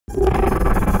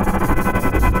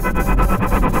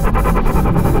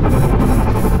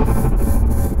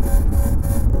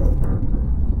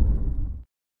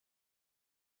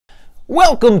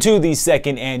Welcome to the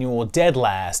second annual Dead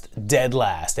Last,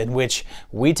 in which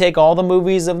we take all the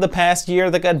movies of the past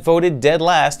year that got voted dead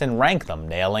last and rank them,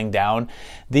 nailing down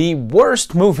the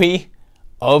worst movie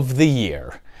of the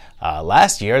year.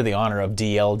 Last year, the honor of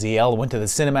DLDL went to the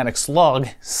cinematic slog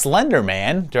Slender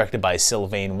Man, directed by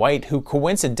Sylvain White, who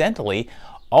coincidentally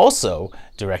also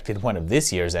directed one of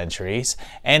this year's entries.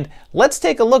 And let's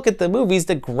take a look at the movies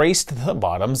that graced the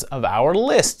bottoms of our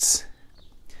lists.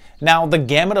 Now, the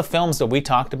gamut of films that we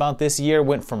talked about this year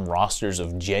went from rosters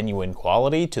of genuine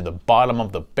quality to the bottom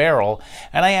of the barrel,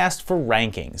 and I asked for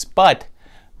rankings. But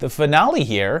the finale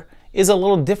here is a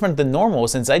little different than normal,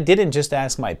 since I didn't just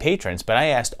ask my patrons, but I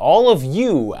asked all of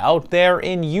you out there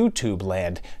in YouTube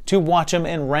land to watch them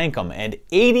and rank them, and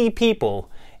 80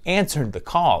 people answered the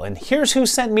call, and here's who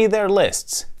sent me their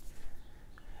lists.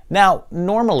 Now,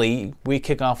 normally we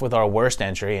kick off with our worst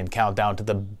entry and count down to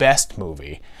the best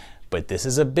movie. But this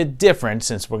is a bit different,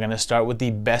 since we're going to start with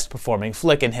the best performing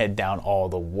flick and head down all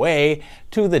the way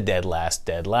to the Dead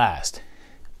Last.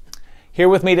 Here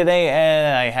with me today,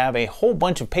 I have a whole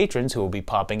bunch of patrons who will be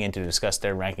popping in to discuss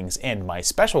their rankings, and my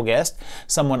special guest,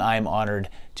 someone I'm honored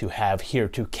to have here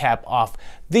to cap off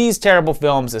these terrible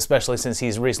films, especially since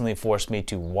he's recently forced me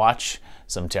to watch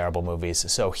some terrible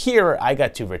movies. So here I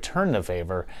got to return the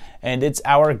favor, and it's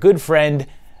our good friend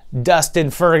Dustin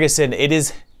Ferguson. It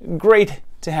is great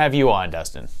to have you on,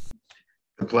 Dustin.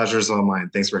 The pleasure's all mine.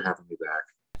 Thanks for having me back.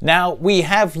 Now, we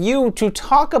have you to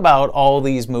talk about all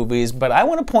these movies, but I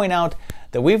want to point out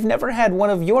that we've never had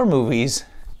one of your movies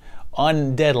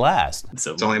on Dead Last. It's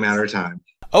only a matter of time.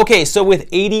 Okay, so with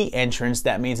 80 entrants,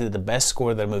 that means that the best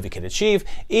score that a movie could achieve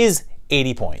is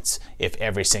 80 points. If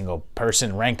every single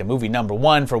person ranked a movie number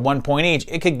one for 1 point each,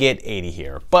 it could get 80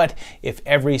 here. But if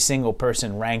every single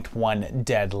person ranked one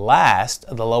dead last,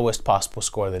 the lowest possible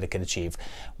score that it could achieve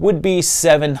would be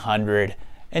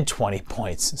 720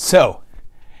 points. So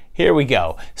here we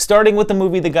go. Starting with the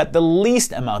movie that got the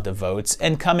least amount of votes,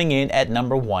 and coming in at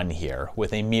number one here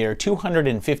with a mere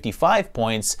 255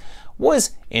 points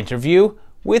was Interview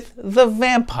with the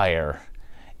Vampire.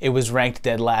 It was ranked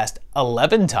dead last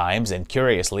 11 times, and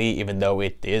curiously, even though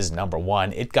it is number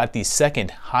one, it got the second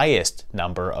highest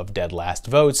number of dead last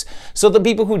votes. So the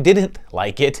people who didn't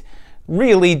like it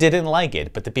really didn't like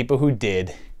it, but the people who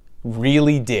did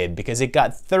really did, because it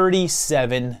got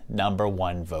 37 number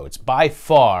one votes, by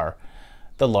far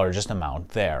the largest amount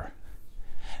there.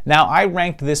 Now, I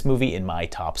ranked this movie in my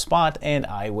top spot, and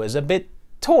I was a bit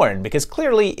torn, because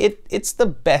clearly it's the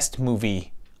best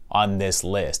movie on this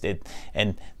list.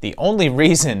 And the only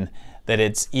reason that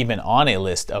it's even on a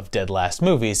list of dead last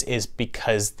movies is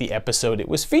because the episode it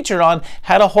was featured on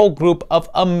had a whole group of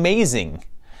amazing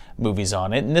movies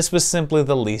on it, and this was simply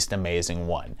the least amazing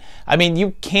one. I mean,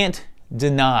 you can't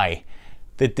deny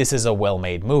that this is a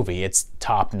well-made movie. It's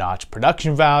top-notch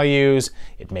production values,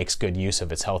 it makes good use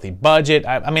of its healthy budget.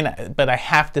 But I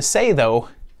have to say, though,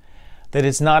 that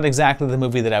it's not exactly the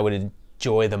movie that I would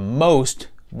enjoy the most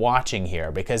watching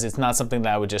here, because it's not something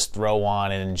that I would just throw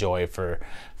on and enjoy for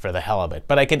the hell of it.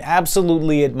 But I can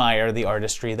absolutely admire the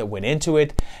artistry that went into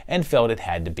it and felt it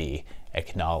had to be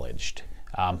acknowledged.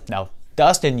 Now,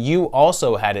 Dustin, you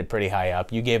also had it pretty high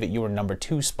up. You gave it your number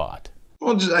two spot.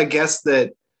 Well, I guess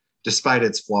that despite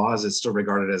its flaws, it's still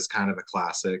regarded as kind of a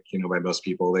classic, by most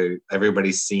people.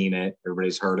 Everybody's seen it,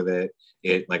 everybody's heard of it.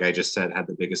 It, like I just said, had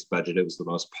the biggest budget. It was the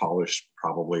most polished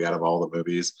probably out of all the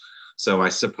movies. So I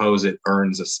suppose it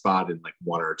earns a spot in like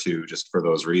one or two just for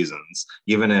those reasons,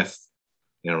 even if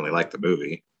you don't really like the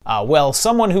movie. Well,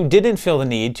 someone who didn't feel the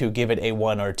need to give it a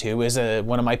 1 or 2 is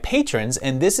one of my patrons,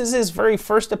 and this is his very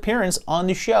first appearance on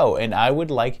the show, and I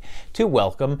would like to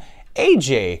welcome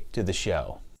AJ to the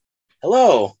show.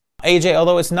 Hello. AJ,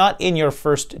 although it's not in your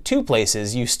first two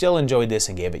places, you still enjoyed this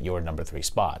and gave it your number 3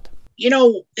 spot. In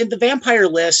the Vampire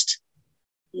list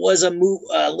was a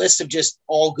list of just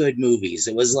all good movies.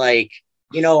 It was like,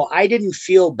 I didn't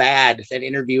feel bad that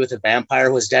Interview with a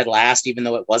Vampire was dead last, even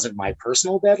though it wasn't my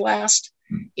personal dead last.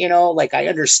 I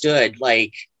understood,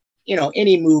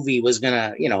 any movie was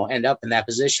gonna, end up in that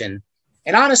position.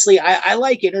 And honestly, I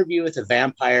like Interview with a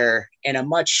Vampire in a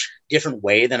much different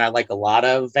way than I like a lot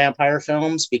of vampire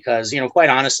films, because, quite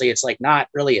honestly, it's like not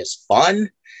really as fun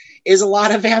as a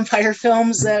lot of vampire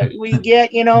films that we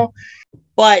get,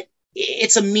 but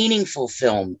it's a meaningful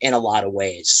film in a lot of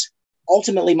ways.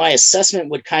 Ultimately, my assessment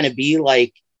would kind of be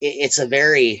like, it's a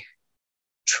very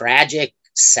tragic,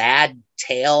 sad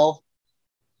tale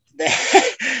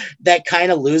that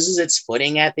kind of loses its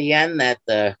footing at the end, that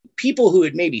the people who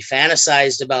had maybe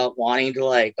fantasized about wanting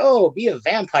to be a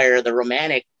vampire, the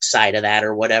romantic side of that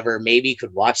or whatever, maybe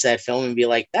could watch that film and be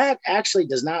like, that actually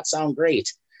does not sound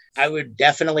great. I would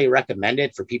definitely recommend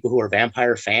it for people who are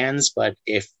vampire fans, but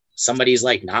if somebody's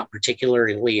like not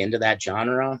particularly into that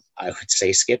genre, I would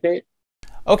say skip it.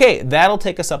 Okay, that'll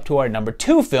take us up to our number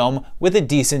 2 film with a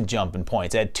decent jump in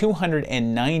points. At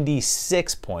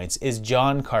 296 points is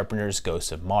John Carpenter's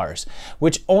Ghost of Mars,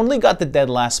 which only got the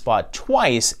dead last spot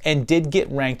twice and did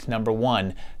get ranked number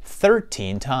 1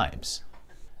 13 times.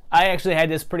 I actually had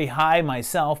this pretty high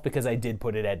myself because I did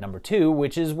put it at number 2,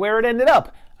 which is where it ended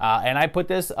up. And I put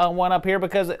this one up here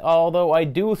because although I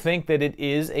do think that it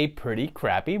is a pretty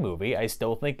crappy movie, I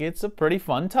still think it's a pretty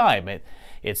fun time.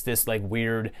 It's this like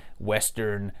weird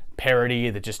Western parody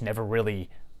that just never really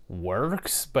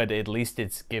works, but at least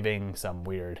it's giving some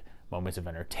weird moments of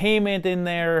entertainment in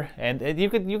there. And you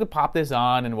could pop this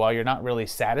on, and while you're not really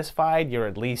satisfied, you're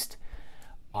at least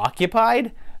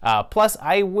occupied. Plus,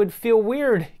 I would feel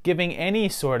weird giving any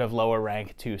sort of lower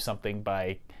rank to something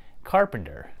by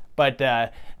Carpenter. But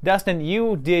Dustin,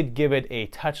 you did give it a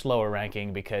touch lower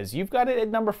ranking because you've got it at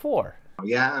number 4.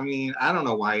 Yeah, I mean, I don't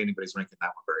know why anybody's ranking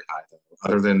that one very high, though,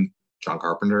 other than John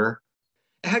Carpenter.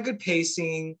 It had good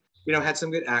pacing, you know, had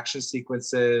some good action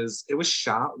sequences. It was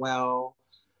shot well.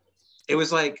 It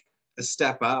was like a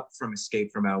step up from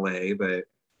Escape from LA, but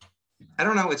I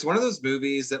don't know. It's one of those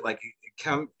movies that like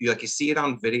you see it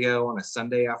on video on a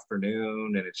Sunday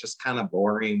afternoon, and it's just kind of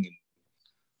boring. And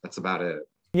that's about it.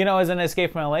 You know, as an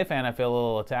Escape from LA fan, I feel a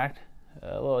little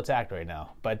attacked right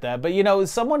now. But you know,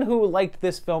 someone who liked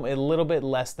this film a little bit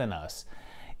less than us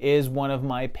is one of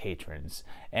my patrons,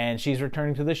 and she's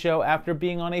returning to the show after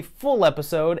being on a full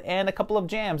episode and a couple of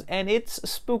jams, and it's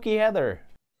Spooky Heather.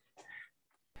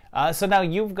 So now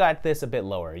you've got this a bit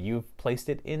lower. You've placed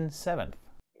it in 7th.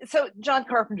 So John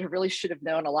Carpenter really should have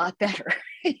known a lot better.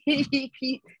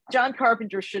 John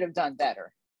Carpenter should have done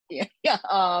better.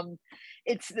 Yeah.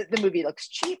 It's the movie looks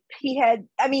cheap.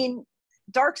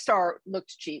 Dark Star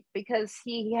looked cheap because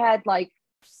he had like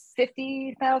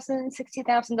 $50,000,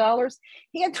 $60,000.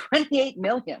 He had $28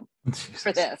 million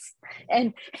for this,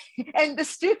 and the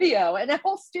studio and the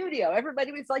whole studio,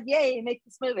 everybody was like, "Yay, make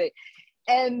this movie!"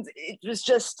 And it was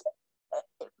just,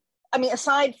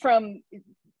 aside from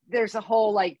there's a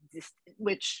whole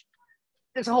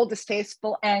there's a whole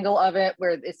distasteful angle of it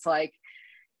where it's like,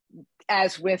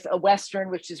 as with a Western,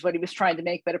 which is what he was trying to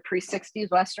make, but a pre-60s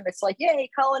Western, it's like, yay,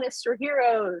 colonists are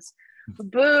heroes.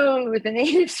 Boo, the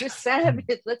natives are savage.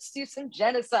 Let's do some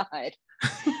genocide.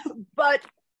 But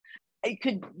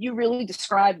could you really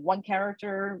describe one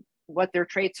character, what their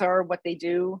traits are, what they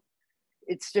do?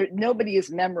 Nobody is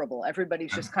memorable.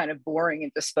 Everybody's just kind of boring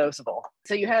and disposable.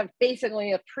 So you have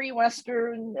basically a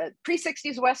pre-Western,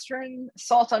 pre-60s Western,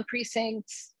 Assault on Precinct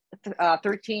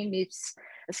 13 meets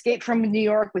Escape from New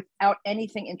York without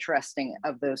anything interesting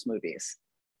of those movies.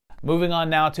 Moving on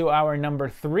now to our number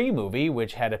 3 movie,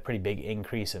 which had a pretty big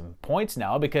increase in points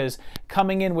now, because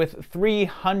coming in with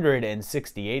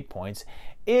 368 points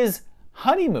is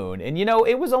Honeymoon. And you know,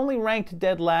 it was only ranked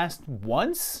dead last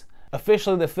once.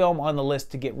 Officially the film on the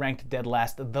list to get ranked dead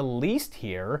last the least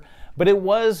here, but it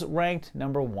was ranked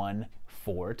number 1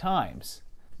 4 times.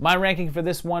 My ranking for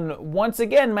this one once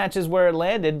again matches where it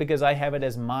landed because I have it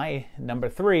as my number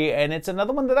 3, and it's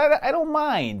another one that I don't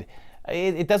mind.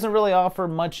 It doesn't really offer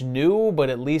much new, but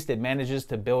at least it manages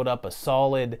to build up a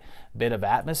solid bit of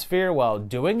atmosphere while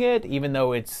doing it, even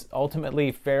though it's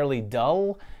ultimately fairly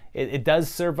dull. It does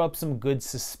serve up some good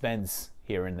suspense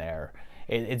here and there.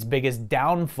 Its biggest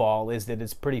downfall is that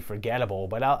it's pretty forgettable,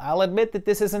 but I'll admit that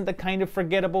this isn't the kind of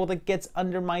forgettable that gets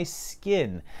under my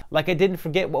skin. Like, I didn't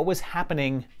forget what was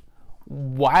happening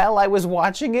while I was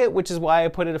watching it, which is why I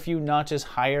put it a few notches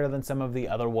higher than some of the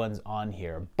other ones on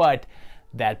here. But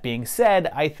that being said,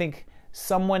 I think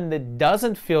someone that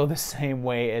doesn't feel the same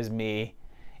way as me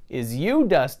is you,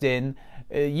 Dustin.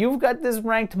 You've got this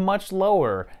ranked much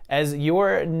lower as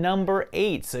your number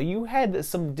 8, so you had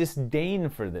some disdain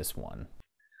for this one.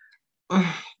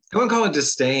 I wouldn't call it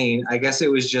disdain. I guess it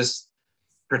was just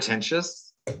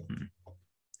pretentious.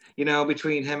 You know,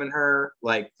 between him and her,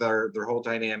 like their whole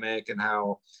dynamic, and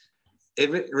how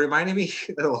it reminded me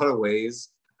in a lot of ways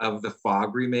of the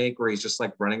Fog remake, where he's just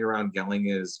like running around yelling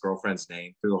his girlfriend's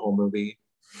name through the whole movie.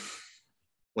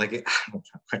 Like,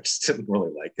 I just didn't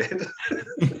really like it.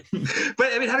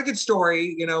 But I mean, it had a good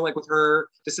story, you know, like with her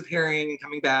disappearing and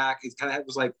coming back. It kind of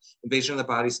was like Invasion of the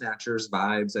Body Snatchers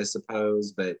vibes, I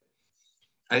suppose. But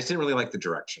I just didn't really like the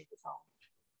direction of the film.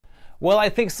 Well, I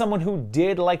think someone who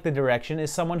did like the direction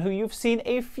is someone who you've seen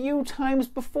a few times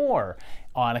before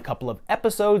on a couple of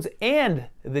episodes and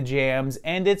the jams,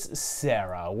 and it's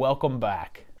Sarah. Welcome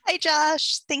back. Hi,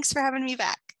 Josh. Thanks for having me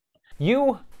back.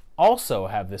 You also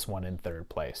have this one in 3rd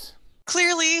place.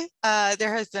 clearly,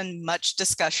 there has been much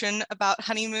discussion about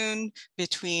Honeymoon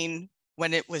between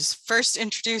when it was first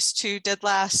introduced to Dead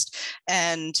Last,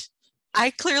 and I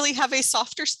clearly have a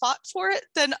softer spot for it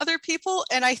than other people.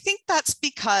 And I think that's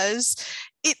because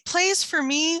it plays for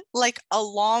me like a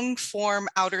long form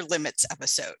Outer Limits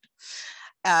episode.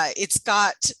 It's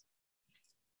got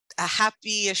a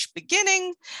happy-ish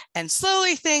beginning, and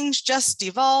slowly things just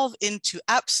devolve into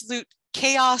absolute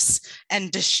chaos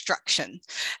and destruction.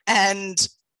 And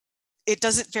it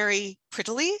does it very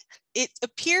prettily. It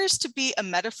appears to be a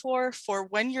metaphor for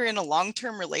when you're in a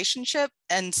long-term relationship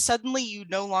and suddenly you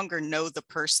no longer know the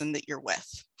person that you're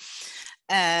with.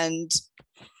 And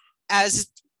as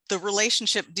the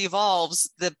relationship devolves,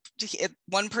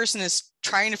 one person is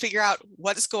trying to figure out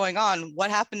what's going on,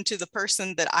 what happened to the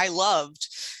person that I loved,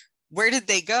 where did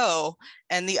they go?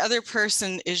 And the other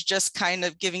person is just kind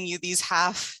of giving you these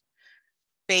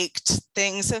half-baked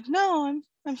things of, no,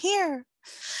 I'm here.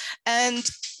 And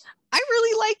I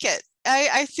really like it.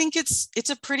 I think it's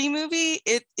a pretty movie.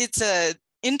 It's a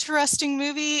interesting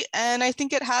movie, and I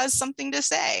think it has something to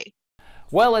say.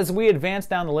 Well, as we advance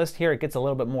down the list here, it gets a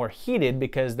little bit more heated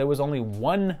because there was only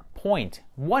 1 point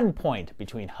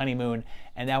between Honeymoon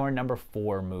and our number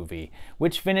 4 movie,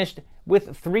 which finished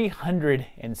with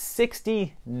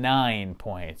 369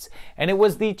 points. And it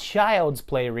was the Child's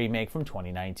Play remake from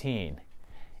 2019.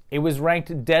 It was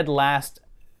ranked dead last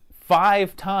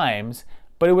 5 times,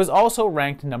 but it was also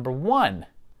ranked number 1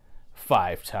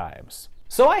 5 times.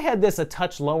 So I had this a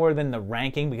touch lower than the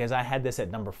ranking because I had this at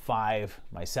number 5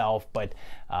 myself, but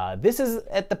this is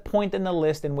at the point in the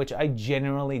list in which I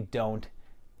generally don't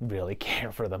really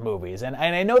care for the movies. And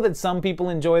I know that some people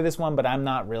enjoy this one, but I'm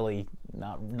not really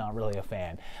a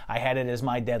fan. I had it as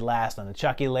my dead last on the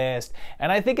Chucky list,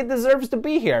 and I think it deserves to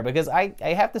be here because I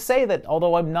have to say that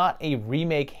although I'm not a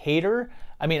remake hater,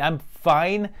 I mean, I'm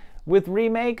fine with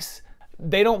remakes.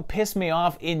 They don't piss me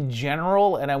off in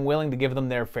general, and I'm willing to give them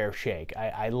their fair shake.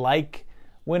 I like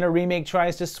when a remake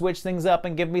tries to switch things up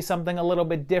and give me something a little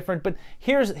bit different, but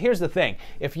here's the thing.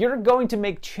 If you're going to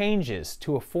make changes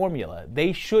to a formula,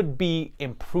 they should be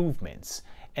improvements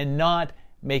and not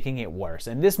making it worse.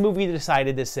 And this movie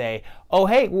decided to say, oh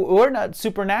hey, we're not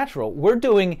supernatural, we're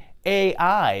doing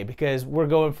AI because we're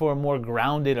going for a more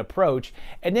grounded approach.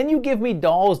 And then you give me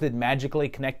dolls that magically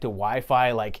connect to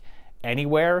Wi-Fi like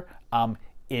anywhere,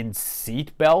 in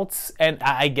seat belts, and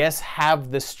I guess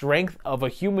have the strength of a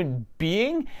human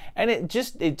being, and it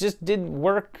just didn't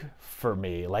work for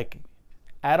me, like,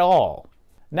 at all.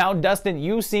 Now, Dustin,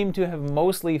 you seem to have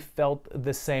mostly felt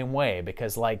the same way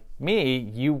because, like me,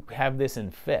 you have this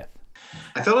in 5th.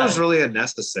 I felt it was really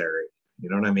unnecessary. You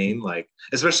know what I mean? Like,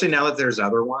 especially now that there's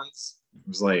other ones, it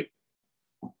was like,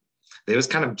 it was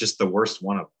kind of just the worst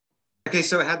one of them. Okay,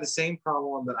 so it had the same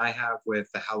problem that I have with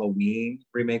the Halloween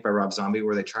remake by Rob Zombie,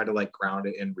 where they tried to like ground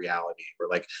it in reality, where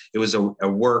like it was a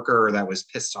worker that was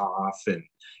pissed off and,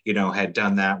 you know, had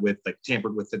done that with like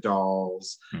tampered with the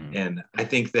dolls. And I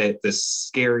think that the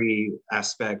scary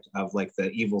aspect of like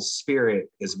the evil spirit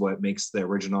is what makes the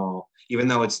original, even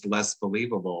though it's less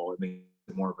believable, it makes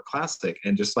it more of a classic.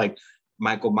 And just like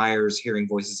Michael Myers hearing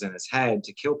voices in his head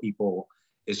to kill people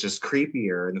is just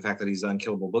creepier. And the fact that he's an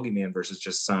unkillable boogeyman versus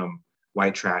just some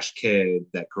white trash kid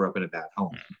that grew up in a bad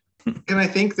home. And I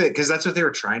think that because that's what they were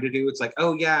trying to do. It's like,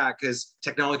 oh yeah, because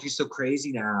technology's so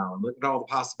crazy now and look at all the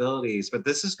possibilities, but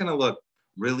this is going to look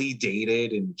really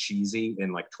dated and cheesy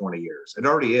in like 20 years. It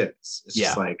already is. It's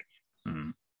just like.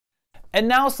 And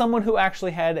now someone who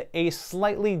actually had a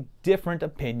slightly different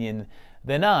opinion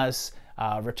than us,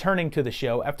 returning to the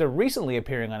show after recently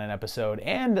appearing on an episode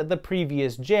and the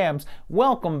previous jams.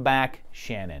 Welcome back,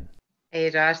 Shannon. Hey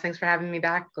Josh, thanks for having me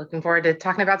back. Looking forward to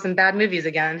talking about some bad movies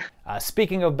again.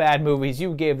 Speaking of bad movies,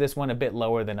 you gave this one a bit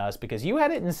lower than us because you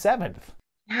had it in 7th.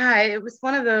 Yeah, it was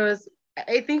one of those.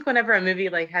 I think whenever a movie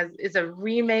like is a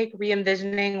remake,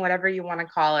 re-envisioning, whatever you want to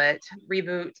call it,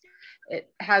 reboot, it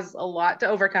has a lot to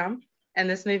overcome, and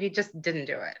this movie just didn't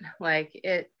do it. Like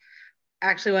it.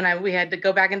 Actually, when we had to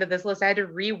go back into this list, I had to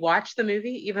re-watch the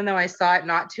movie, even though I saw it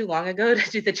not too long ago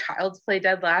to do the Child's Play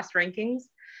Dead Last rankings.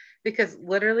 Because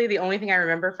literally the only thing I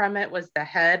remember from it was the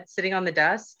head sitting on the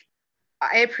desk.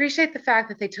 I appreciate the fact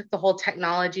that they took the whole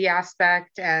technology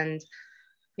aspect and,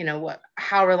 you know,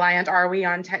 how reliant are we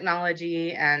on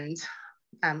technology, and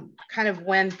kind of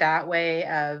went that way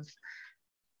of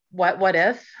what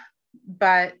if,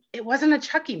 but it wasn't a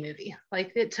Chucky movie.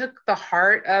 Like it took the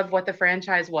heart of what the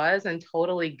franchise was and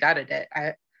totally gutted it.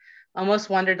 I almost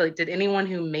wondered, like, did anyone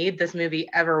who made this movie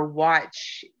ever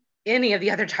watch any of the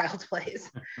other Child's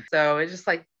Plays? So it just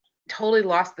like totally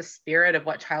lost the spirit of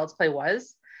what Child's Play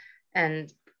was.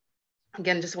 And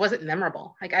again, just wasn't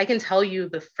memorable. Like I can tell you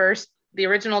the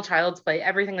original Child's Play,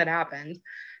 everything that happened.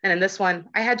 And in this one,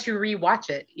 I had to rewatch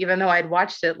it, even though I'd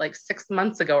watched it like 6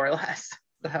 months ago or less.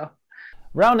 So,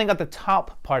 rounding out the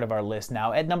top part of our list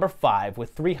now, at number 5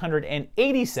 with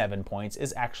 387 points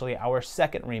is actually our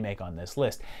second remake on this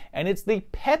list. And it's the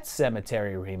Pet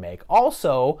Sematary remake,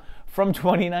 also from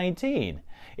 2019.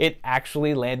 It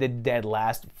actually landed dead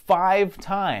last 5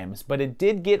 times, but it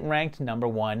did get ranked number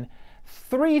 1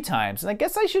 3 times. And I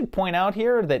guess I should point out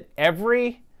here that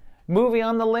every movie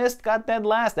on the list got dead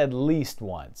last at least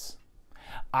once.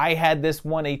 I had this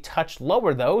one a touch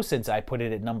lower though, since I put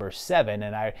it at number 7,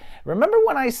 and I remember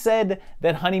when I said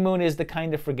that Honeymoon is the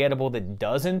kind of forgettable that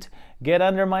doesn't get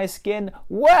under my skin?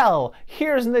 Well,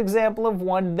 here's an example of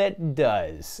one that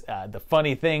does. The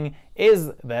funny thing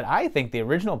is that I think the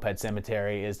original Pet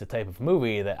Sematary is the type of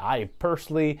movie that I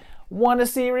personally want to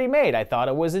see remade. I thought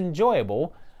it was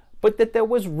enjoyable, but that there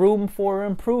was room for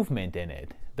improvement in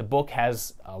it. The book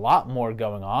has a lot more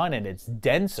going on, and it's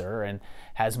denser and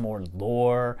has more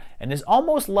lore, and this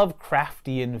almost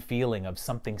Lovecraftian feeling of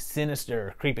something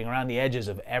sinister creeping around the edges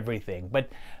of everything. But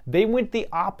they went the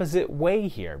opposite way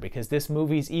here, because this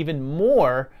movie's even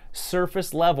more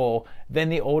surface level than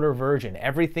the older version.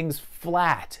 Everything's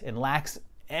flat and lacks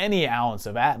any ounce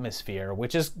of atmosphere,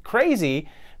 which is crazy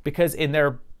because in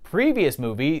their previous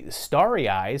movie, Starry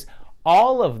Eyes,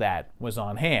 all of that was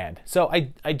on hand. So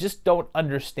I just don't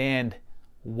understand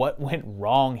what went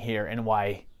wrong here and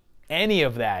why any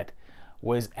of that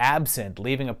was absent,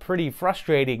 leaving a pretty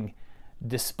frustrating,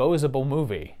 disposable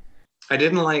movie. I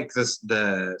didn't like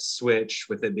the switch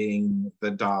with it being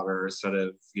the daughter instead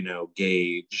of,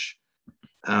 Gage.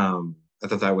 I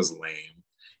thought that was lame.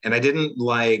 And I didn't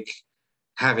like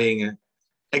having,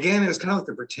 again, it was kind of like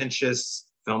the pretentious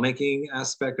filmmaking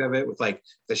aspect of it, with like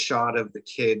the shot of the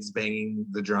kids banging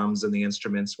the drums and the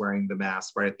instruments wearing the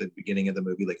mask right at the beginning of the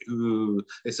movie, like, ooh,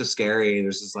 it's so scary,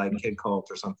 there's this like kid cult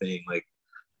or something. Like,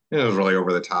 it was really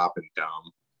over the top and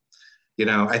dumb.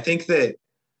 I think that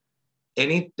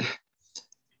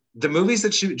the movies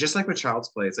that just like with Child's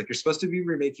Play, it's like you're supposed to be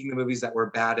remaking the movies that were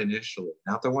bad initially,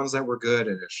 not the ones that were good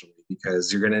initially,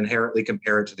 because you're going to inherently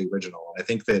compare it to the original. I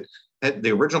think that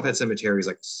the original Pet Sematary is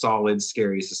like a solid,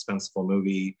 scary, suspenseful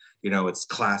movie. It's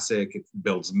classic. It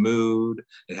builds mood.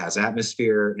 It has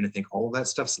atmosphere. And I think all of that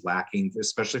stuff's lacking,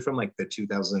 especially from like the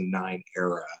 2009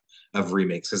 era of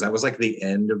remakes, because that was like the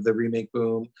end of the remake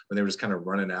boom when they were just kind of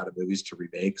running out of movies to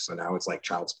remake. So now it's like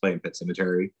Child's Play and Pet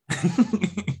Sematary.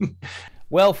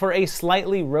 Well, for a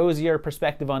slightly rosier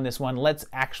perspective on this one, let's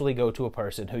actually go to a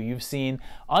person who you've seen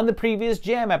on the previous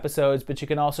Jam episodes, but you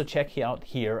can also check out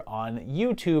here on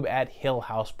YouTube at Hill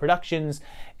House Productions,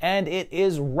 and it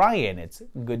is Ryan. It's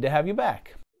good to have you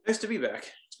back. Nice to be back.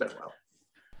 It's been a while.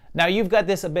 Now, you've got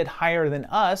this a bit higher than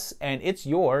us, and it's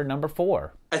your number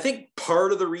 4. I think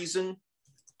part of the reason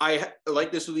I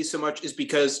like this movie so much is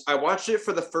because I watched it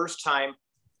for the first time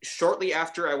shortly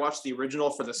after I watched the original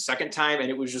for the second time,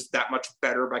 and it was just that much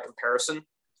better by comparison.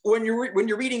 When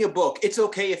you're reading a book, it's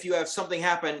okay if you have something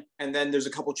happen and then there's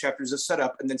a couple chapters of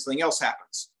setup and then something else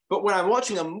happens. But when I'm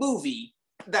watching a movie,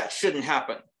 that shouldn't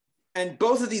happen. And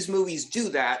both of these movies do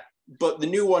that, but the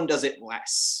new one does it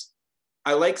less.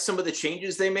 I like some of the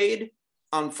changes they made.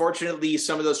 Unfortunately,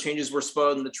 some of those changes were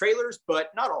spoiled in the trailers, but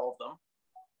not all of them.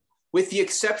 With the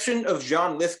exception of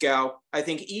John Lithgow, I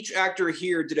think each actor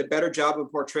here did a better job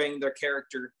of portraying their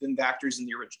character than the actors in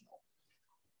the original.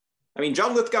 I mean,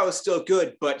 John Lithgow is still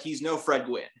good, but he's no Fred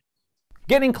Gwynne.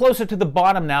 Getting closer to the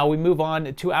bottom now, we move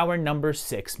on to our number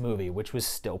 6 movie, which was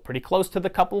still pretty close to the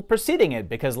couple preceding it,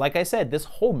 because like I said, this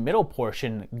whole middle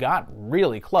portion got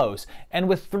really close. And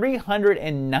with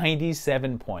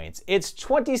 397 points, it's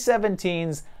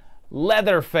 2017's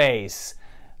Leatherface.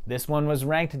 This one was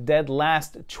ranked dead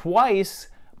last twice,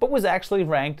 but was actually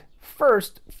ranked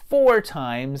first 4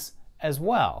 times as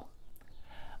well.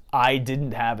 I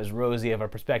didn't have as rosy of a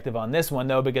perspective on this one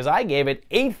though, because I gave it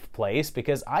 8th place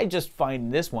because I just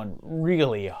find this one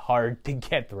really hard to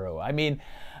get through. I mean,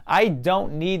 I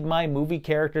don't need my movie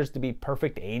characters to be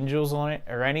perfect angels on it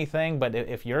or anything, but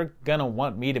if you're gonna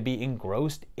want me to be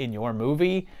engrossed in your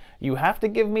movie, you have to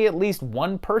give me at least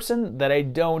one person that I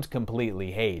don't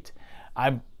completely hate.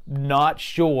 I'm not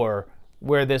sure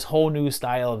where this whole new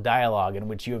style of dialogue in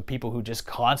which you have people who just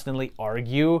constantly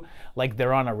argue like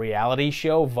they're on a reality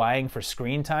show vying for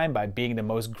screen time by being the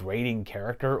most grating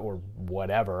character or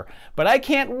whatever. But I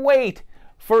can't wait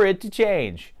for it to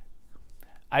change.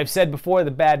 I've said before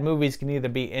that bad movies can either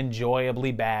be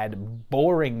enjoyably bad,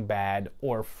 boring bad,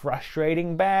 or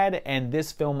frustrating bad, and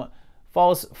this film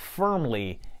falls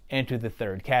firmly into the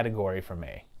third category for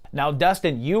me. Now,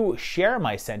 Dustin, you share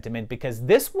my sentiment because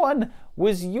this one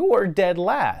was your dead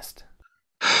last.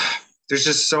 There's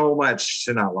just so much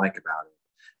to not like about it.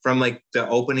 From like the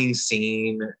opening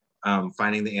scene,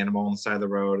 finding the animal on the side of the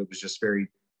road, it was just very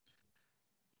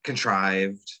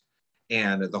contrived.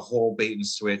 And the whole bait and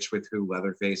switch with who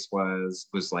Leatherface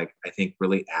was like, I think,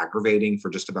 really aggravating for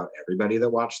just about everybody that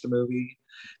watched the movie.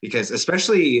 Because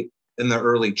especially in the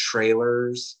early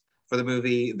trailers for the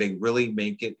movie, they really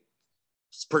make it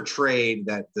portrayed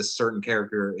that this certain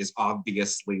character is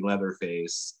obviously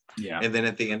Leatherface. Yeah. And then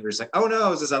at the end, it's like, oh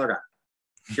no, it's this other guy.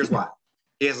 Here's why.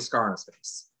 He has a scar on his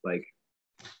face. Like,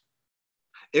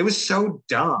 it was so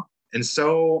dumb and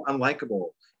so unlikable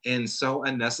and so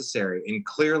unnecessary. And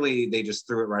clearly they just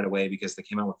threw it right away because they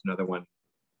came out with another one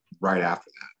right after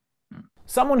that.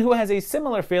 Someone who has a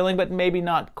similar feeling, but maybe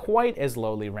not quite as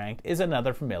lowly ranked, is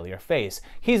another familiar face.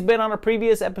 He's been on a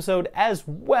previous episode as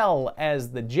well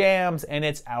as the Jams, and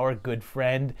it's our good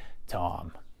friend,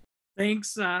 Tom.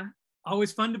 Thanks.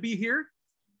 Always fun to be here.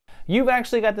 You've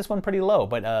actually got this one pretty low,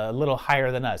 but a little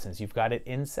higher than us since you've got it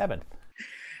in 7th.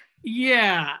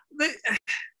 Yeah.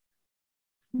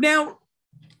 Now,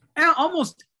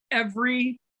 almost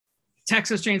every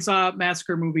Texas Chainsaw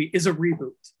Massacre movie is a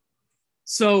reboot.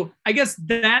 So I guess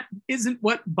that isn't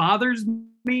what bothers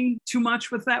me too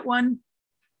much with that one,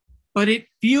 but it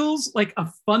feels like a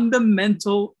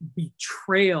fundamental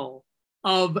betrayal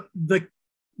of the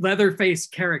Leatherface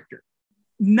character.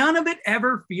 None of it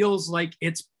ever feels like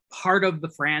it's part of the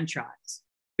franchise.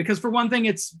 Because for one thing,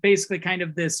 it's basically kind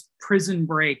of this prison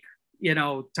break,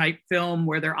 type film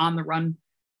where they're on the run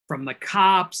from the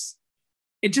cops.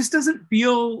 It just doesn't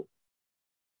feel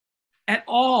at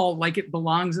all like it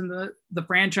belongs in the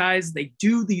franchise. They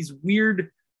do these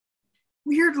weird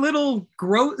little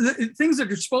things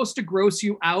that are supposed to gross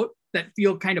you out that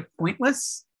feel kind of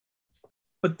pointless.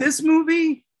 But this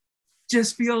movie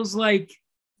just feels like,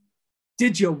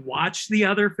 did you watch the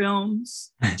other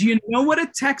films? Do you know what a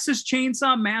Texas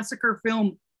Chainsaw Massacre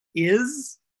film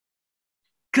is?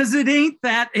 Because it ain't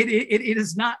that. It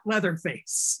is not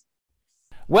Leatherface.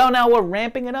 Well, now we're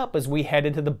ramping it up as we head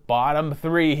into the bottom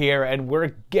 3 here, and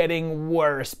we're getting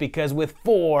worse because with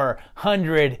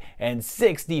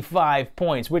 465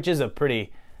 points, which is a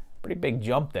pretty big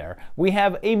jump there, we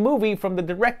have a movie from the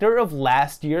director of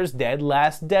last year's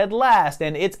DeadLastDeadLast,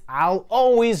 and it's I'll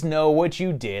Always Know What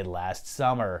You Did Last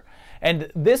Summer. And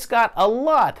this got a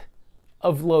lot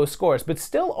of low scores, but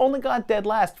still only got dead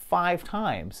last 5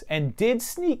 times, and did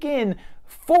sneak in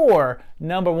 4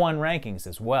 number 1 rankings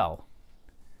as well.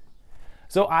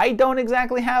 So I don't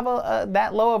exactly have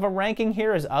that low of a ranking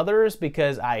here as others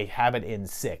because I have it in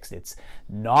 6. It's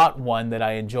not one that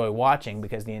I enjoy watching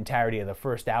because the entirety of the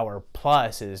first hour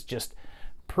plus is just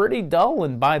pretty dull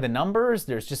and by the numbers.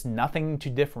 There's just nothing to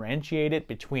differentiate it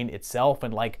between itself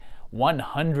and like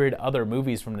 100 other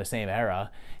movies from the same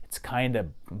era. It's kind of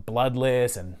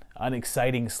bloodless and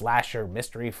unexciting slasher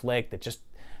mystery flick that just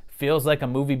feels like a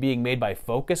movie being made by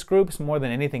focus groups more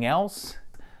than anything else.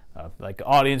 Like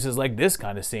audiences like this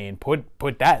kind of scene, put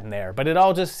that in there. But it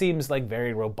all just seems like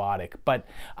very robotic. But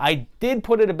I did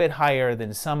put it a bit higher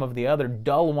than some of the other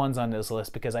dull ones on this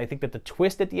list because I think that the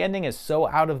twist at the ending is so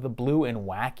out of the blue and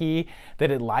wacky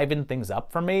that it livened things up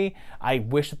for me. I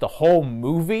wish that the whole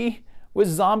movie was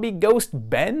Zombie Ghost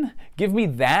Ben. Give me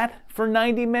that for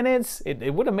 90 minutes.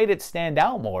 It would have made it stand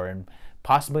out more and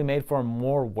possibly made for a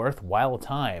more worthwhile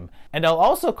time. And I'll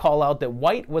also call out that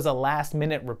White was a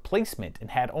last-minute replacement and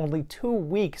had only 2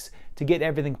 weeks to get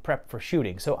everything prepped for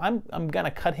shooting, so I'm gonna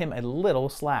cut him a little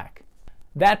slack.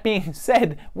 That being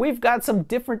said, we've got some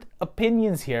different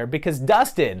opinions here because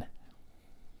Dustin,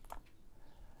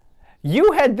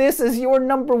 you had this as your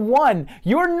number 1.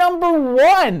 Your number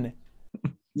 1!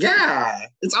 Yeah,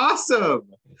 it's awesome.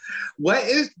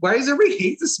 Why does everybody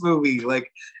hate this movie?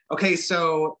 Like, okay,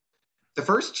 so the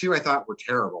first 2 I thought were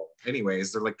terrible.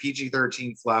 Anyways, they're like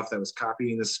PG-13 fluff that was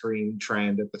copying the Scream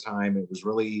trend at the time. It was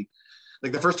really,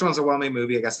 like, the first one's a well-made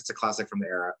movie. I guess it's a classic from the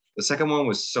era. The second one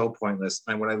was so pointless.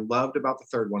 And what I loved about the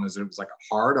third one is it was like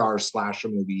a hard R slasher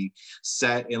movie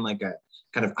set in like a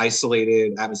kind of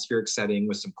isolated atmospheric setting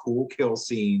with some cool kill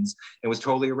scenes. It was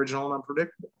totally original and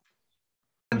unpredictable.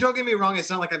 And don't get me wrong, it's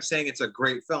not like I'm saying it's a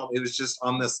great film. It was just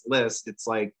on this list, it's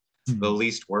like the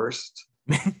least worst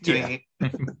to me.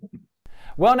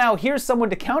 Well, now here's someone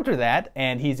to counter that,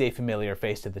 and he's a familiar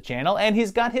face to the channel, and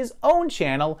he's got his own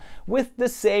channel with the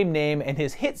same name and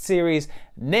his hit series,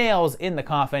 Nails in the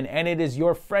Coffin, and it is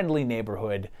your friendly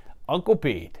neighborhood, Uncle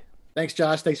Pete. Thanks,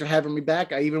 Josh. Thanks for having me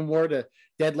back. I even wore the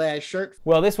Dead Last shirt.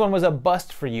 Well, this one was a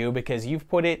bust for you because you've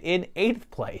put it in 8th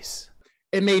place.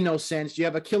 It made no sense. You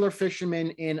have a killer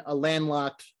fisherman in a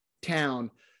landlocked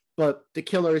town, but the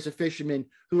killer is a fisherman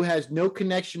who has no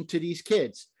connection to these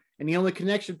kids. And the only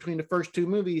connection between the first two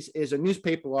movies is a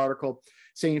newspaper article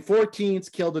saying 4 teens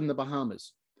killed in the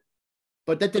Bahamas.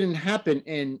 But that didn't happen.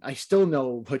 And I still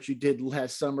know what you did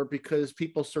last summer because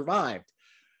people survived,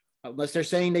 unless they're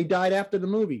saying they died after the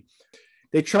movie.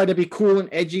 They try to be cool and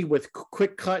edgy with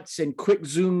quick cuts and quick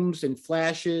zooms and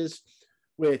flashes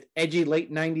with edgy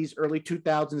late 90s, early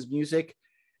 2000s music.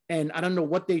 And I don't know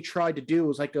what they tried to do. It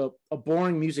was like a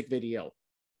boring music video.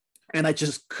 And I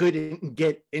just couldn't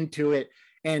get into it.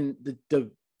 And the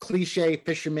cliche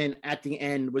fisherman at the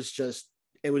end was just,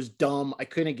 it was dumb. I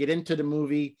couldn't get into the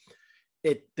movie.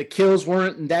 The kills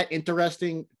weren't that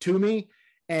interesting to me.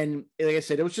 And like I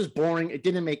said, it was just boring. It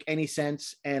didn't make any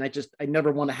sense. And I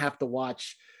never want to have to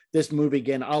watch this movie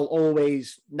again. I'll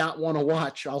always not want to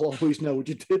watch. I'll always know what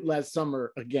you did last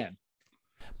summer again.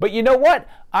 But you know what?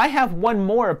 I have one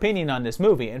more opinion on this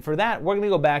movie, and for that, we're going to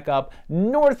go back up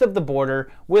north of the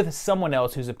border with someone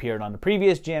else who's appeared on the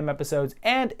previous Jam episodes,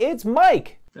 and it's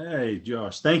Mike. Hey,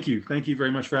 Josh. Thank you. Thank you very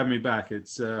much for having me back.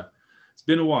 It's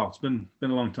been a while. It's been a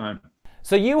long time.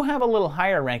 So you have a little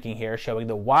higher ranking here showing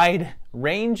the wide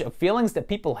range of feelings that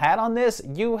people had on this.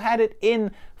 You had it in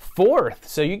 4th,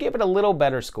 so you gave it a little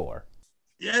better score.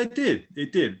 Yeah, it did.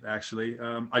 It did, actually.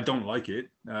 I don't like it.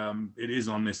 It is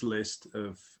on this list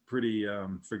of pretty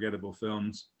forgettable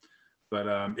films, but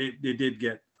it did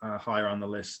get higher on the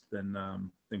list than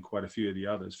quite a few of the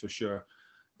others, for sure.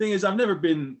 Thing is, I've never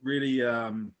been really, I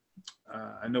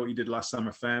know what you did last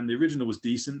summer fan. The original was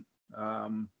decent. I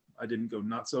didn't go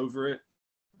nuts over it.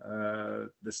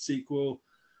 The sequel,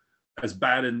 as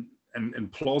bad and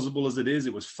plausible as it is,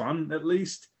 it was fun at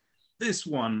least. This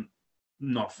one,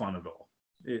 not fun at all.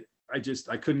 I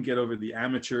couldn't get over the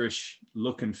amateurish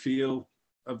look and feel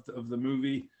of the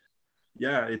movie.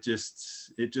 Yeah, it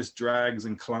just drags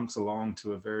and clunks along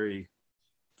to a very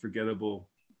forgettable,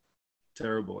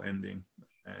 terrible ending.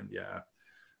 And yeah,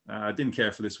 I didn't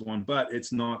care for this one, but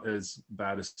it's not as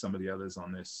bad as some of the others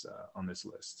on this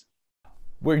list.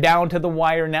 We're down to the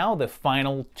wire now, the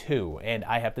final 2, and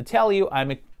I have to tell you,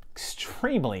 I'm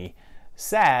extremely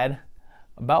sad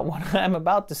about what I'm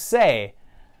about to say.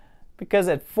 Because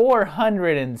at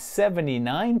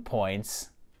 479 points,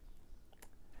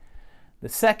 the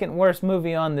second worst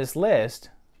movie on this list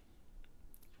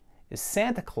is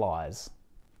Santa Claus.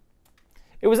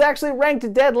 It was actually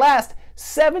ranked dead last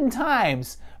 7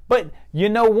 times, but you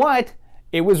know what?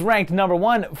 It was ranked number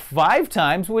 1 5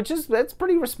 times, that's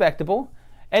pretty respectable.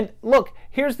 And look,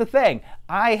 here's the thing.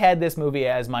 I had this movie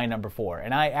as my number 4,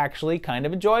 and I actually kind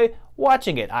of enjoy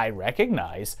watching it. I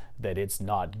recognize that it's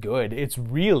not good. It's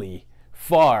really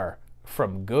far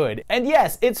from good. And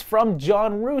yes, it's from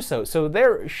John Russo, so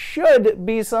there should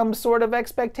be some sort of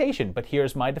expectation. But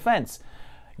here's my defense.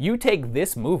 You take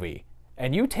this movie,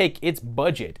 and you take its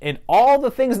budget, and all the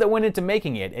things that went into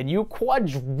making it, and you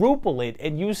quadruple it,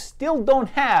 and you still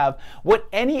don't have what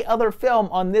any other film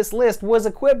on this list was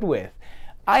equipped with.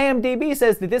 IMDb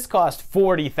says that this cost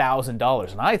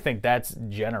 $40,000, and I think that's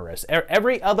generous.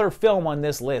 Every other film on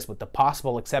this list, with the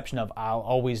possible exception of I'll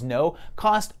Always Know,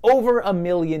 cost over $1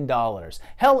 million.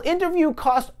 Hell, Interview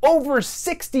cost over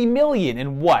 $60 million,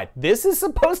 and what? This is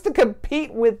supposed to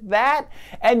compete with that?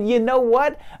 And you know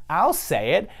what? I'll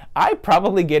say it. I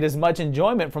probably get as much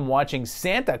enjoyment from watching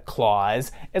Santa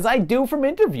Claus as I do from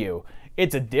Interview.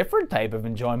 It's a different type of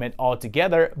enjoyment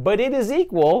altogether, but it is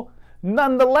equal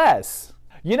nonetheless.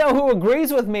 You know who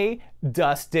agrees with me?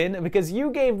 Dustin, because you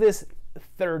gave this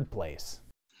 3rd place.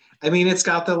 I mean, it's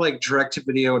got the like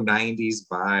direct-to-video 90s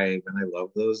vibe, and I love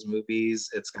those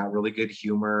movies. It's got really good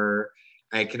humor.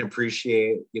 I can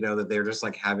appreciate, that they're just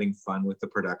like having fun with the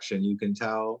production, you can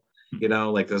tell.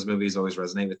 Like those movies always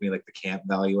resonate with me, like the camp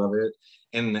value of it.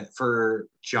 And for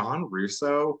John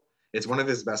Russo, it's one of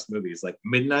his best movies. Like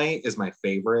Midnight is my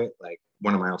favorite, like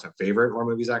one of my all-time favorite horror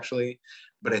movies, actually.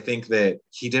 But I think that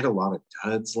he did a lot of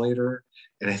duds later.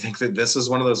 And I think that this is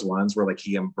one of those ones where like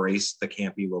he embraced the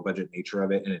campy, low-budget nature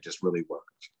of it, and it just really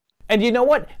worked. And you know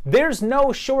what? There's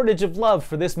no shortage of love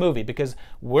for this movie, because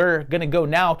we're going to go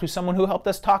now to someone who helped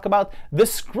us talk about the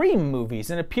Scream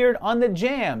movies and appeared on the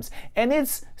Jams, and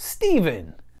it's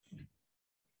Steven.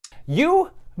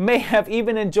 You may have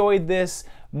even enjoyed this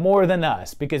more than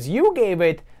us, because you gave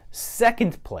it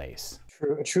 2nd place.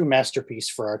 A true masterpiece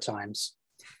for our times.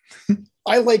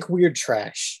 I like weird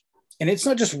trash, and it's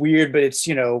not just weird, but it's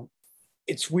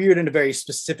it's weird in a very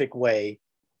specific way.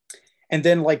 And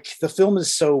then like the film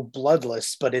is so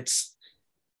bloodless, but it's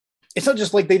not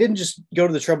just like they didn't just go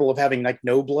to the trouble of having like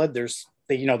no blood.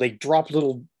 They drop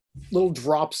little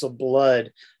drops of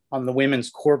blood on the women's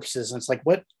corpses, and it's like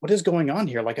what is going on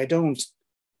here? Like I don't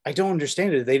I don't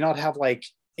understand it. Do they not have like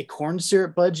a corn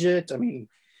syrup budget? I mean,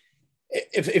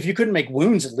 if you couldn't make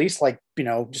wounds, at least like, you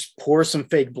know, just pour some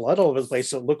fake blood all over the place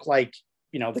so it looked like,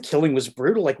 you know, the killing was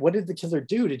brutal. Like, what did the killer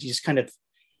do? Did he just kind of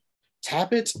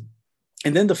tap it?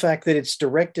 And then the fact that it's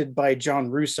directed by John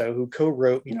Russo, who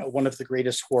co-wrote, you know, one of the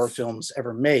greatest horror films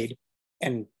ever made,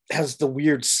 and has the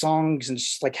weird songs, and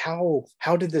just like, how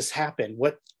did this happen?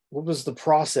 What was the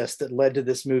process that led to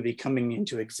this movie coming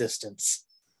into existence?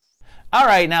 All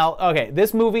right, now, okay,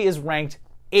 this movie is ranked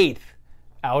 8th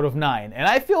out of 9, and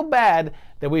I feel bad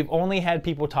that we've only had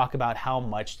people talk about how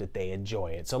much that they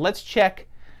enjoy it. So let's check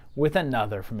with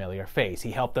another familiar face.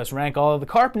 He helped us rank all of the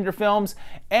Carpenter films,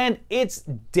 and it's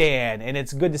Dan, and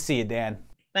it's good to see you, Dan.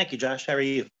 Thank you, Josh. How are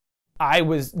you? I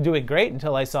was doing great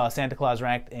until I saw Santa Claus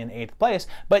ranked in 8th place,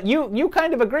 but you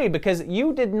kind of agree, because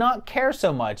you did not care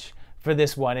so much for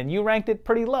this one, and you ranked it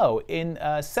pretty low in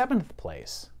 7th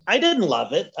place. I didn't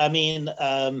love it. I mean,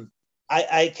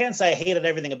 I can't say I hated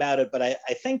everything about it, but I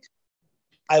think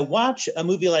I watch a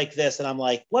movie like this and I'm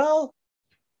like, well,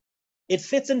 it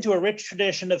fits into a rich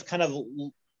tradition of kind of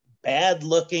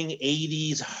bad-looking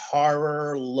 80s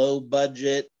horror, low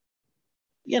budget,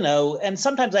 you know, and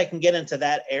sometimes I can get into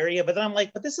that area, but then I'm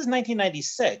like, but this is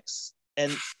 1996,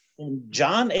 and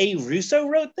John A. Russo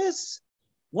wrote this?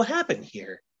 What happened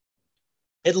here?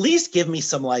 At least give me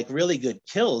some like really good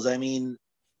kills. I mean,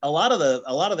 a lot of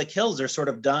the kills are sort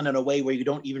of done in a way where you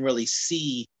don't even really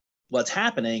see what's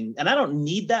happening, and I don't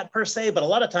need that per se, but a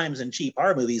lot of times in cheap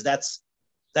horror movies, that's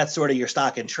sort of your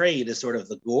stock and trade, is sort of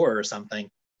the gore or something.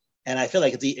 And I feel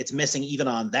like it's missing even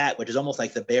on that, which is almost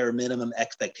like the bare minimum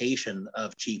expectation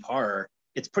of cheap horror.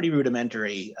 It's pretty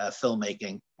rudimentary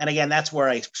filmmaking. And again, that's where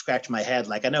I scratch my head.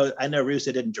 Like, I know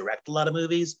Russo didn't direct a lot of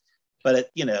movies, but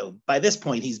you know, by this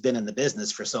point he's been in the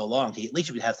business for so long. At least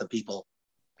you would have some people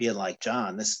being like,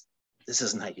 John, this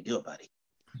isn't how you do it, buddy.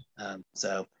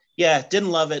 So yeah,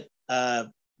 didn't love it.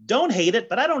 Don't hate it,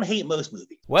 but I don't hate most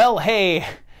movies. Well, hey,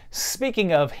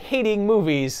 speaking of hating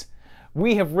movies,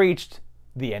 we have reached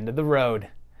the end of the road.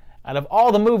 Out of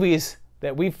all the movies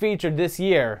that we've featured this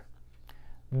year,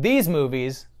 these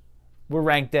movies were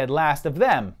ranked dead last of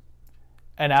them.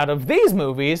 And out of these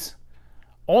movies,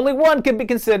 only one can be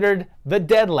considered the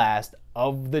dead last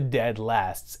of the dead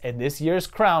lasts. And this year's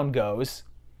crown goes,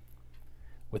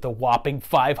 with a whopping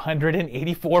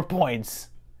 584 points,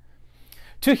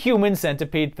 to Human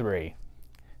Centipede 3.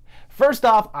 First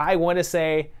off, I want to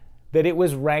say that it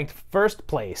was ranked first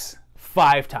place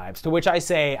 5 times, to which I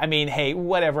say, I mean, hey,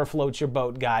 whatever floats your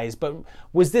boat, guys, but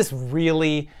was this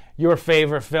really your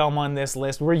favorite film on this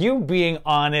list? Were you being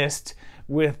honest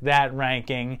with that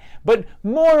ranking? But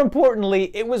more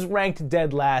importantly, it was ranked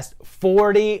dead last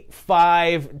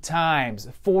 45 times.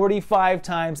 45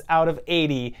 times out of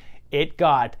 80, it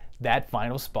got that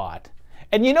final spot.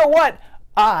 And you know what?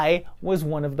 I was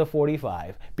one of the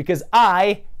 45, because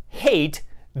I hate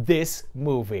this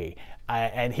movie.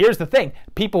 And here's the thing,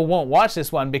 people won't watch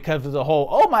this one because of the whole,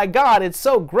 oh my god, it's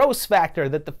so gross factor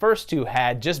that the first two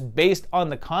had, just based on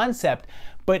the concept.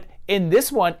 But in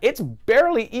this one, it's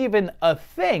barely even a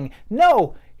thing.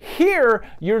 No, here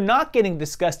you're not getting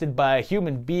disgusted by a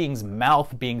human being's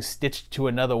mouth being stitched to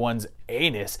another one's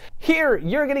anus. Here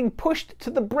you're getting pushed to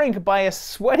the brink by a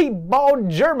sweaty, bald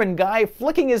German guy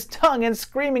flicking his tongue and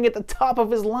screaming at the top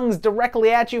of his lungs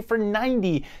directly at you for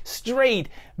 90 straight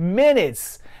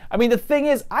minutes. I mean, the thing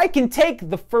is, I can take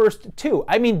the first two.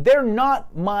 I mean, they're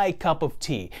not my cup of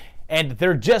tea, and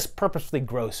they're just purposely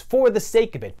gross for the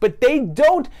sake of it. But they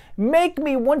don't make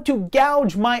me want to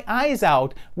gouge my eyes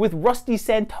out with rusty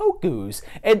santokus.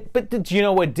 But did you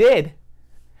know what did?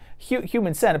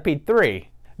 Human Centipede 3.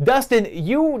 Dustin,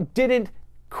 you didn't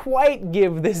quite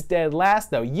give this dead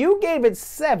last, though. You gave it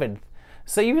 7th,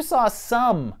 so you saw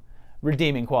some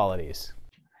redeeming qualities.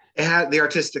 It had the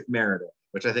artistic merit,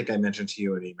 which I think I mentioned to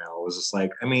you in email. It was just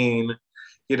like, I mean,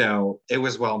 you know, it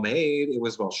was well made, it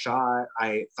was well shot.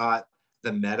 I thought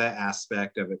the meta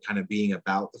aspect of it kind of being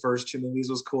about the first two movies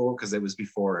was cool, because it was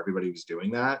before everybody was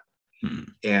doing that.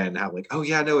 And how like, oh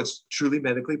yeah, no, it's truly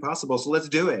medically possible, so let's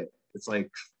do it. It's like,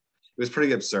 it was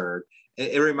pretty absurd.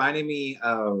 It reminded me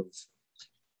of,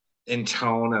 in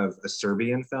tone, of a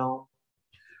Serbian film,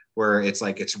 where it's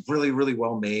like, it's really, really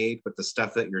well made, but the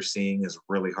stuff that you're seeing is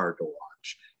really hard to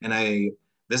watch. And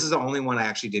this is the only one I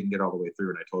actually didn't get all the way through,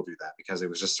 and I told you that, because it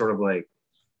was just sort of like,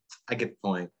 I get the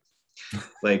point.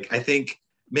 Like, I think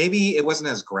maybe it wasn't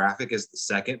as graphic as the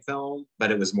second film,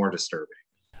 but it was more disturbing.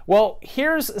 Well,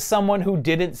 here's someone who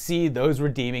didn't see those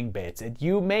redeeming bits, and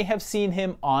you may have seen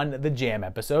him on the Jam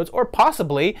episodes, or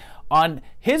possibly on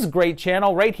his great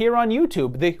channel right here on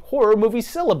YouTube, the Horror Movie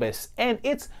Syllabus, and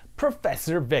it's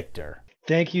Professor Victor.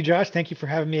 Thank you, Josh. Thank you for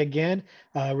having me again.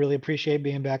 Really appreciate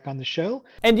being back on the show.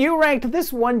 And you ranked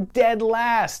this one dead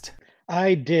last.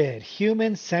 I did.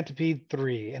 Human Centipede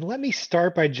 3. And let me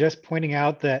start by just pointing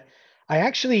out that I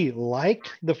actually liked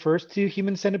the first two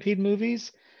Human Centipede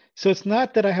movies. So it's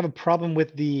not that I have a problem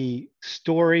with the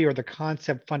story or the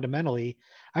concept fundamentally.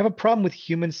 I have a problem with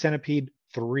Human Centipede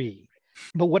 3.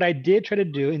 But what I did try to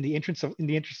do in the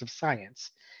interest of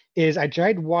science is I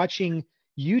tried watching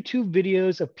YouTube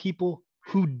videos of people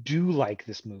who do like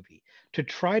this movie to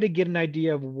try to get an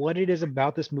idea of what it is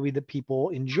about this movie that people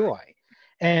enjoy.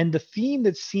 And the theme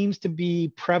that seems to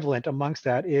be prevalent amongst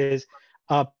that is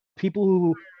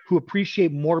people who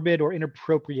appreciate morbid or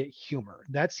inappropriate humor.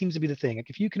 That seems to be the thing.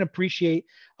 Like if you can appreciate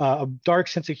a dark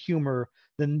sense of humor,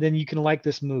 then you can like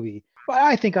this movie. But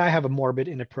I think I have a morbid,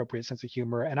 inappropriate sense of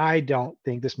humor, and I don't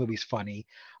think this movie's funny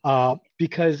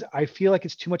because I feel like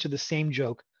it's too much of the same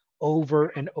joke over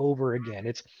and over again.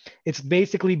 It's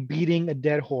basically beating a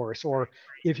dead horse, or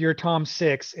if you're Tom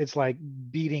Six, it's like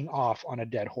beating off on a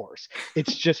dead horse.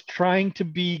 It's just trying to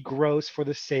be gross for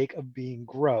the sake of being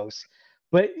gross,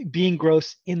 but being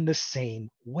gross in the same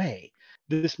way.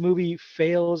 This movie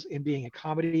fails in being a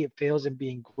comedy. It fails in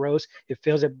being gross. It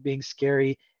fails at being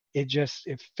scary. It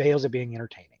fails at being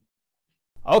entertaining.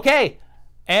 Okay,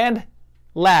 and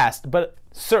last, but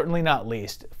certainly not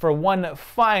least, for one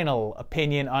final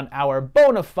opinion on our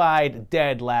bona fide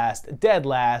dead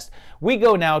last, we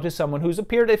go now to someone who's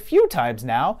appeared a few times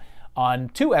now on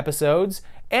 2 episodes,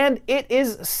 and it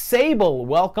is Sable.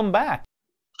 Welcome back.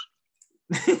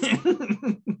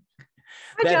 Hi,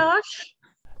 Josh.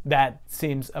 That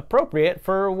seems appropriate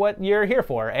for what you're here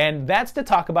for, and that's to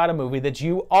talk about a movie that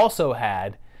you also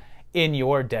had in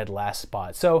your dead last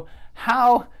spot. So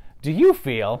how do you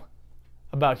feel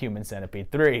about Human Centipede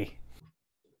 3?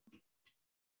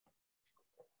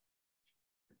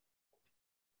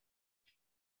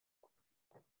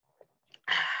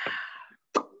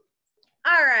 All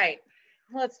right,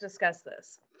 let's discuss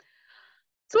this.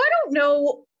 So I don't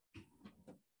know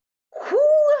who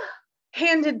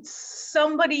handed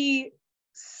somebody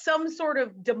some sort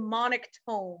of demonic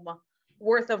tome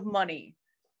worth of money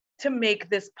to make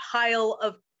this pile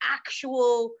of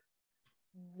actual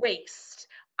waste.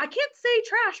 I can't say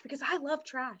trash because I love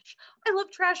trash. I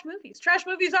love trash movies. Trash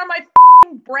movies are my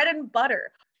bread and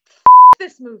butter.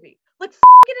 This movie. Like,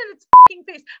 it in its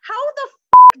face. How the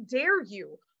dare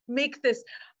you make this?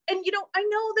 And, you know, I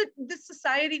know that this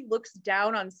society looks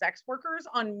down on sex workers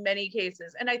on many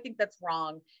cases, and I think that's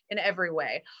wrong in every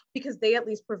way because they at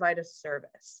least provide a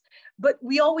service. But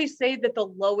we always say that the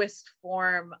lowest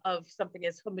form of something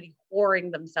is somebody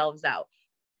whoring themselves out.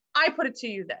 I put it to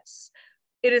you this.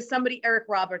 It is somebody Eric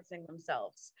Robertsing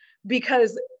themselves,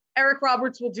 because Eric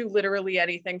Roberts will do literally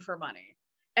anything for money.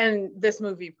 And this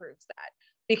movie proves that,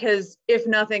 because if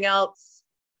nothing else,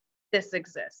 this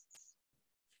exists.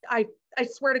 I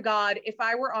swear to God, if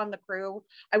I were on the crew,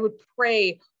 I would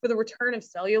pray for the return of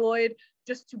celluloid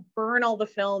just to burn all the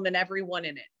film and everyone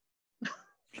in it.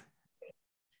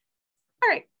 All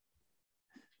right.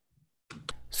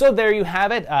 So there you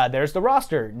have it. There's the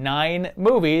roster. 9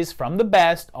 movies from the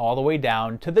best all the way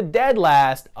down to the dead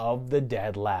last of the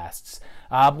dead lasts.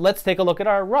 Let's take a look at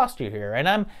our roster here. And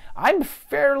I'm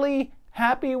fairly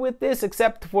happy with this,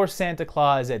 except for Santa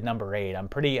Claus at number 8. I'm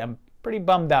pretty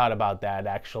bummed out about that,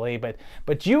 actually. But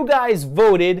you guys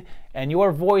voted, and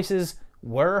your voices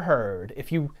were heard.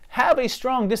 If you have a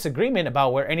strong disagreement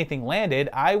about where anything landed,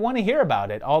 I want to hear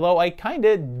about it. Although I kind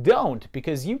of don't,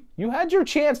 because you had your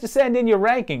chance to send in your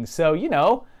rankings. So, you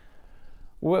know,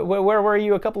 where were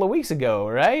you a couple of weeks ago,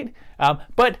 right?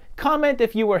 But comment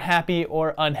if you were happy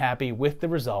or unhappy with the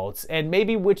results, and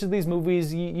maybe which of these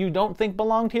movies you don't think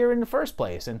belonged here in the first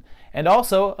place. And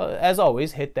also, as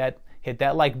always, hit that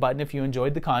like button if you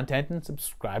enjoyed the content, and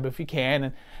subscribe if you can.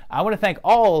 And I want to thank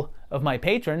all of my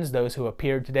patrons, those who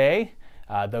appeared today,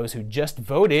 those who just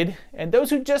voted, and those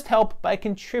who just help by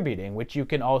contributing, which you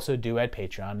can also do at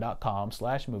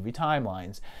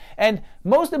patreon.com/movietimelines. And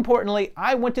most importantly,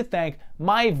 I want to thank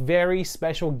my very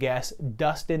special guest,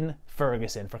 Dustin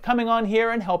Ferguson, for coming on here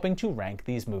and helping to rank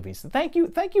these movies. So thank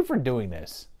you for doing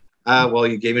this. Well,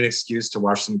 you gave me an excuse to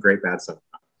watch some great bad stuff.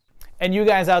 And you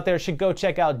guys out there should go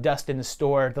check out Dustin's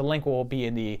store. The link will be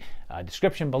in the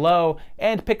description below,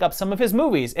 and pick up some of his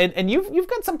movies. And you've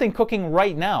got something cooking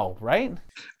right now, right?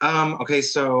 Okay,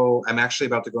 so I'm actually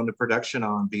about to go into production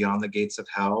on Beyond the Gates of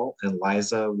Hell and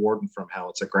Liza Warden from Hell.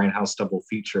 It's a Grindhouse double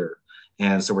feature.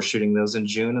 And so we're shooting those in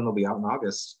June, and they'll be out in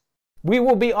August. We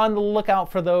will be on the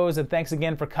lookout for those, and thanks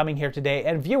again for coming here today.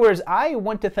 And viewers, I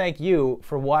want to thank you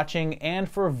for watching and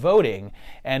for voting,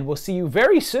 and we'll see you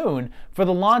very soon for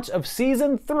the launch of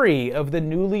Season 3 of the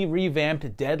newly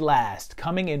revamped Dead Last,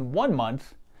 coming in 1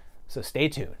 month, so stay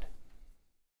tuned.